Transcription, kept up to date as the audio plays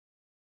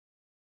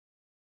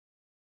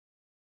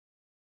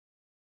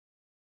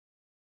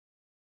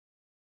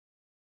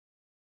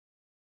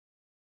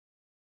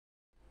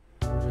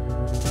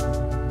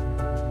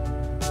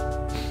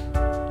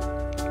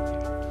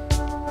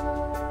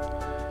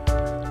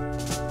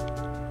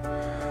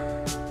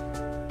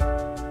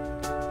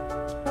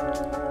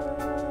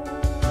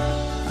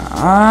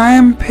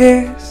I'm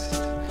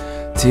pissed,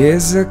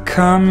 tears are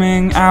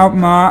coming out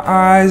my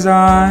eyes,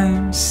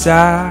 I'm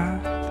sad.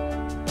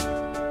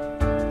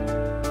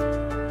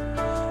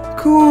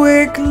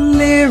 Quick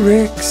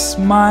lyrics,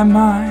 my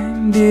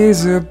mind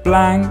is a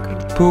blank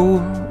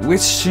pool,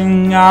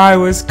 wishing I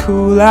was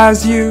cool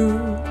as you.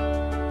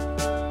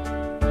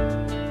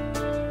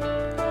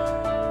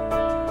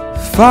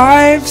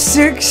 5,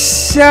 6,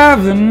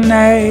 7,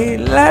 8,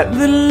 let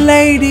the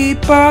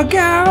ladybug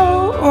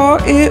out or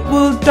it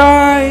will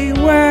die.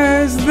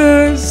 Where's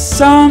the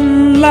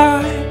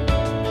sunlight?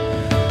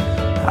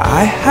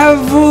 I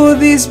have all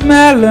these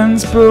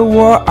melons, but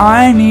what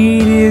I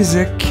need is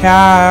a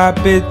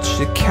cabbage.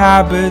 The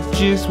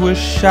cabbages were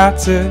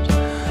shattered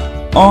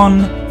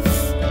on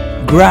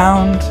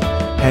ground.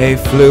 Hey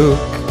Fluke,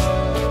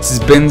 it's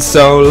been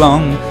so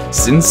long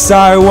since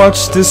I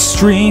watched the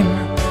stream.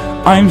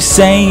 I'm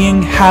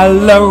saying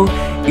hello,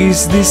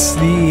 is this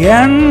the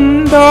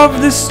end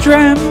of the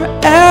stream?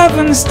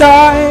 Evans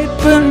died,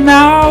 but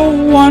now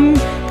one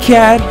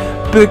cared,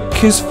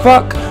 because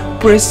fuck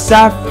Chris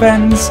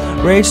Evans.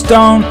 Rage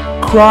don't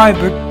cry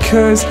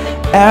because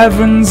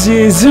Evans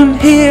isn't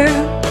here.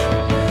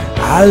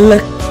 I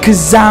look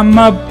cause I'm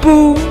a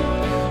boo,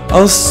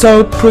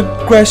 also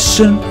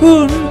progression.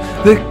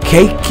 The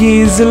cake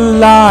is a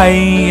lie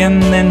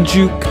and then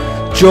Duke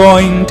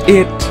joined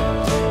it.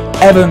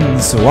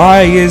 Evans,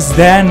 why is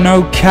there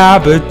no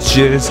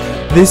cabbages?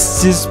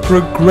 This is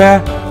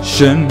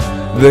progression.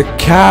 The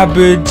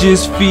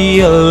cabbages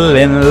feel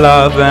in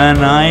love and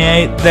I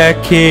ate their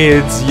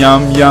kids.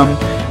 Yum yum,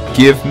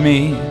 give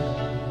me.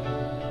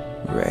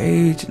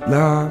 Rage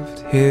loved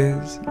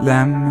his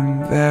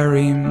lemon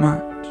very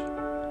much.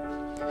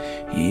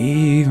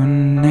 He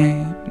even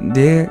named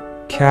it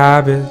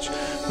cabbage,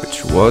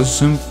 which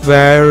wasn't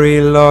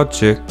very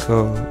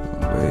logical,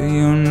 but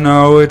you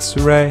know it's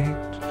rage.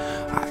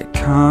 I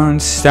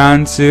can't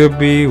stand to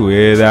be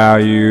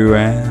without you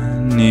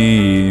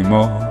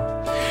anymore.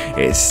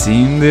 It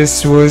seemed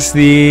this was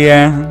the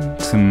end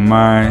to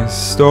my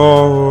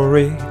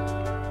story,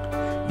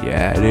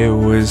 yet it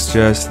was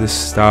just the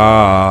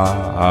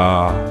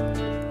start.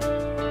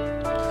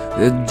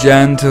 The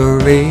gentle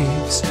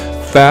leaves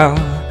fell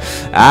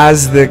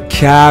as the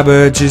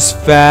cabbages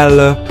fell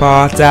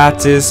apart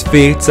at his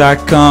feet. I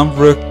can't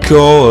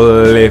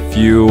recall if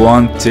you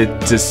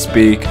wanted to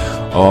speak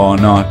or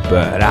not,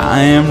 but I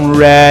am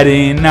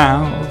ready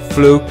now.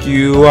 Fluke,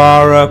 you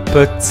are a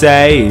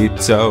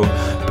potato,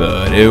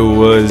 but it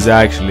was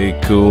actually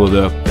cool,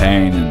 the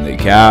pain in the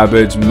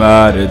cabbage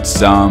murdered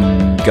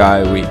some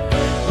guy.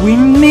 We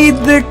need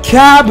the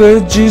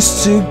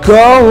cabbages to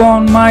go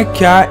on. My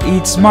cat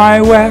eats my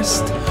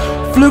west.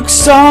 Fluke's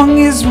song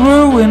is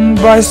ruined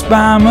by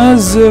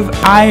spammers of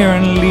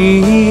iron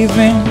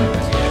leaving.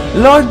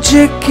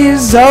 Logic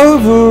is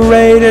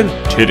overrated.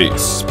 Titty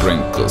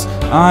sprinkles.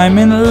 I'm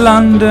in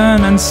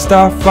London and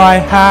stuff. I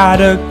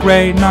had a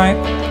great night.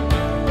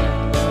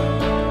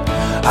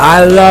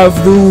 I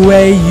love the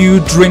way you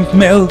drink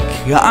milk.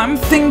 I'm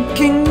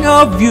thinking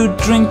of you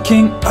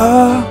drinking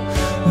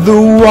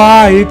the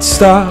white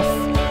stuff.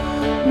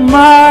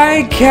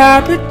 My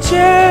cabbages,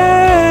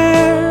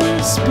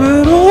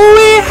 but all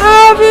we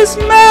have is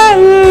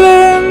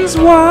melons.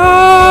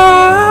 Why?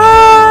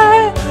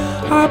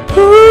 I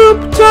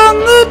pooped on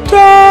the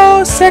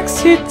door.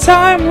 Sexy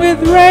time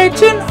with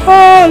Rage and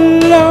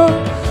Hollow.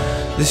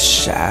 The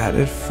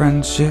shattered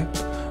friendship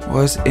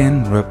was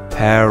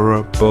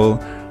irreparable.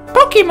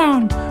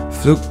 Pokemon!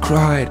 Fluke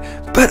cried,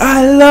 but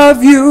I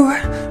love you,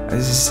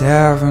 as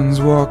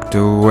Evans walked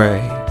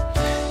away.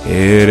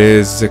 It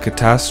is a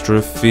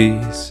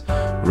catastrophe.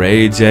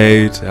 Rage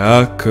ate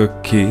a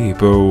cookie,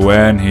 but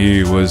when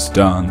he was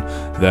done,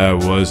 there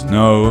was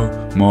no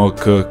more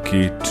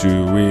cookie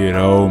to eat.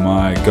 Oh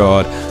my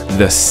god,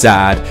 the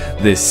sad.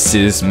 This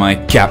is my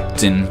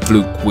Captain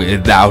Fluke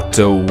without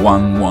a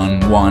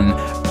 111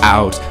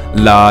 out.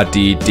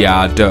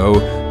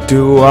 La-dee-da-do.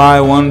 Do I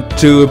want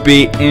to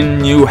be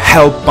in you?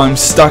 Help, I'm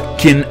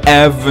stuck in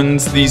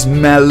Evans. These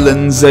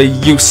melons are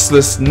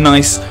useless.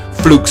 Nice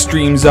Fluke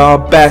streams are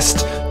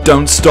best.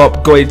 Don't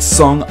stop, great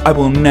song. I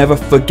will never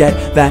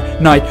forget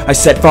that night I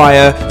set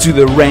fire to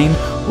the rain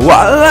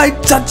while I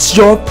touch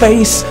your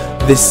face.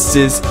 This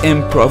is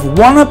improv.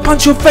 Wanna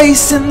punch your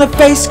face in the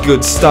face?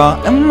 Good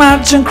start.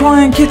 Imagine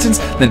crying kittens.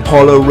 Then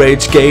Hollow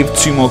Rage gave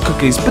 2 more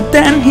cookies, but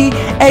then he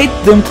ate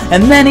them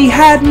and then he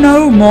had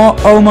no more.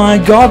 Oh my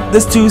god,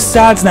 there's 2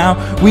 sides now.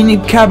 We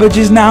need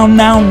cabbages now.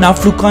 Now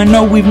Fluke, I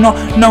know we've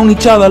not known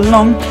each other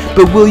long,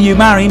 but will you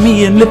marry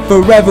me and live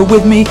forever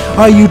with me?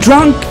 Are you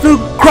drunk?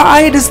 Fluke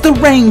cried as the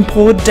rain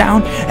poured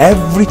down.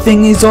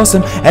 Everything is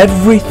awesome,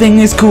 everything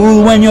is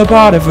cool when you're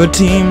part of a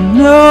team.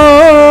 No.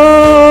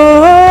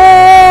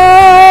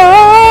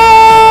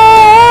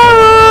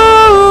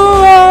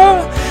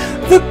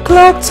 The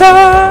clock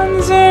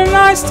turns and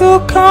I still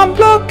can't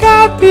block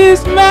out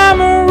these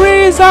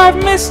memories. I've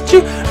missed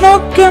you,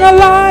 not gonna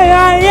lie,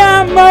 I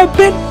am a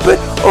bit but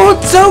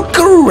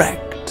autocorrect.